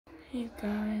Hey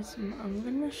guys, I'm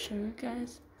gonna show you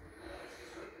guys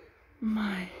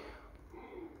my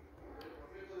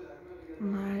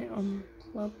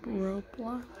club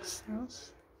Roblox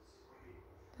house.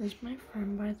 There's my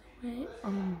friend, by the way.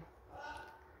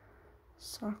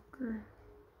 Soccer,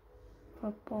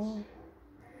 football,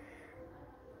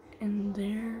 in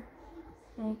there.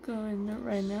 We'll go in there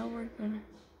right now. We're gonna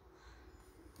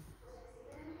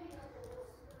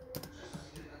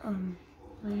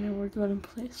right now we're gonna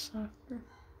play soccer.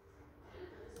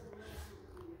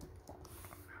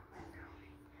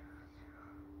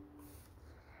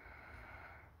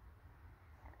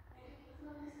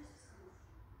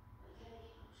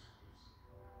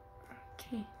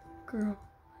 Okay, girl.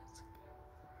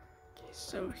 Okay,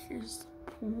 so here's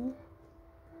the pool.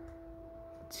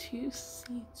 2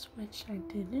 seats, which I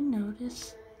didn't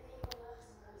notice.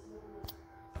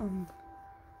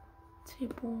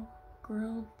 Table,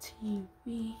 grill,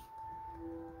 TV.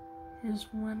 Here's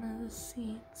one of the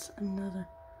seats. Another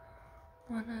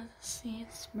one of the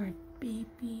seats. My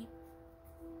baby.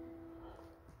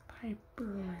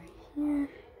 Piper right here.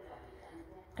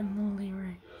 Emily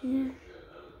right here.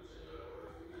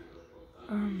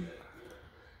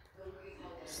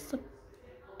 It's the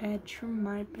bedroom,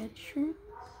 my bedroom.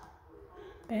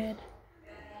 Bed.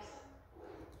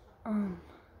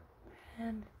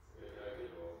 Bed.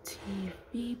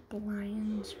 TV,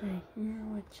 blinds right here,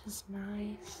 which is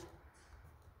nice.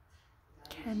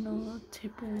 Candle,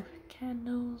 table with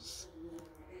candles.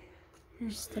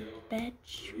 Here's the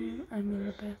bedroom,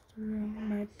 the bathroom,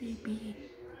 my baby,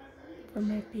 for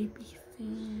my baby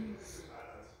things.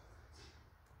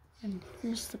 And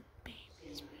here's the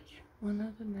baby's bedroom, one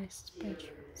of the nicest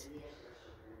bedrooms.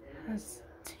 Has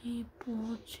a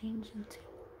table, changing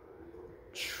table,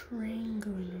 train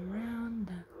going around,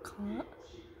 the cot,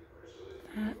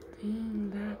 that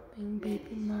thing,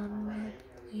 baby monitor, I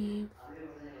believe,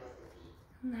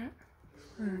 and that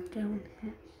for down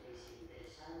here.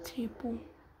 Table,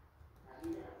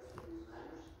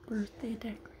 birthday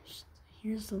decorations.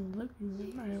 Here's the living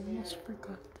room. I almost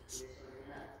forgot this.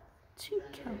 2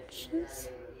 couches,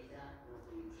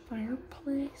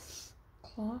 fireplace,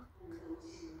 clock,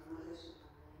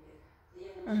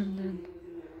 and then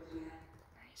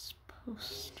nice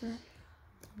poster.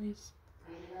 Always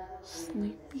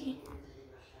sleepy.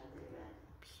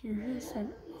 Here's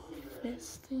an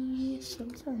office thingy.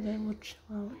 Sometimes I will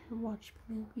chill out here, watch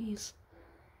movies.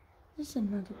 There's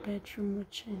another bedroom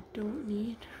which I don't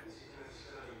need.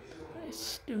 I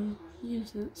still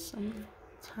use it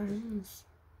sometimes.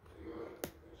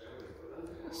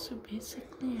 So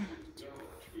basically I have 2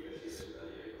 bedrooms.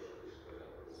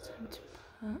 It's time to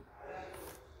put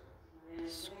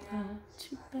this girl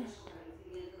to bed.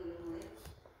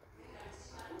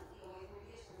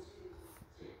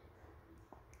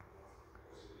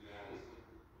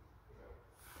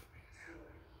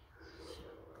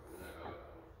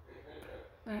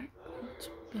 That girl to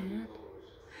bed.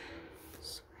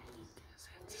 Sorry you guys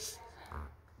had to see that.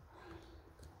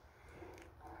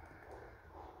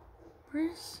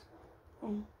 Where's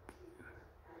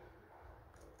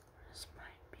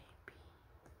my baby?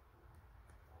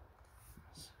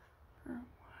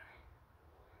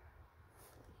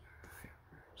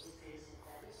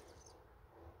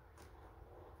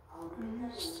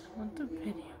 I just want the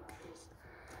video, guys.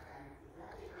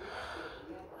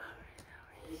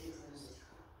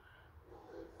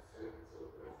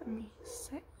 Let me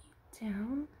set you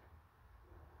down.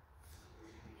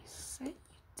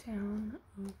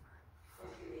 Over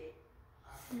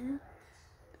here.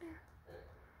 There.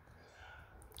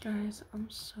 Guys, I'm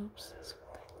so obsessed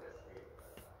with that.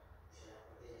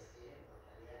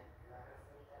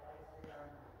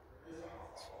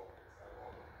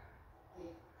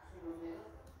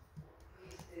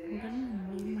 I'm gonna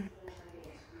name my pet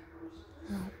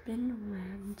Robin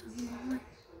randomly.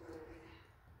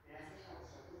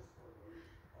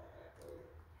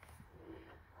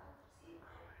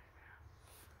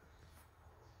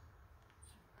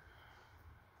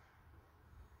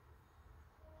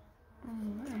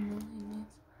 Emily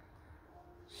needs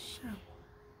a shower.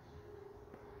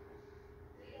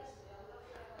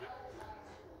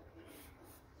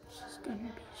 She's gonna be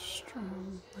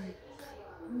strong like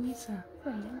Lisa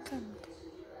from Encanto.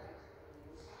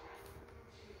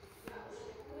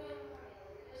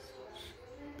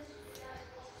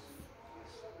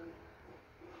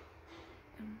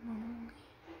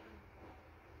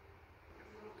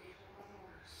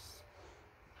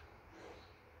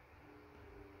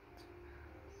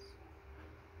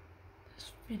 This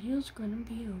video's gonna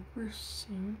be over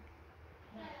soon.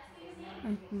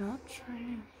 I'm not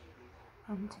trying.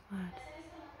 I'm glad.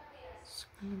 It's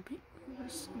gonna be over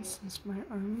soon since my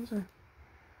arms are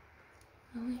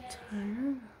really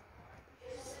tired.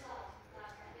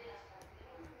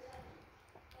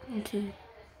 Okay,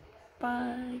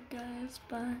 bye guys,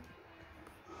 bye.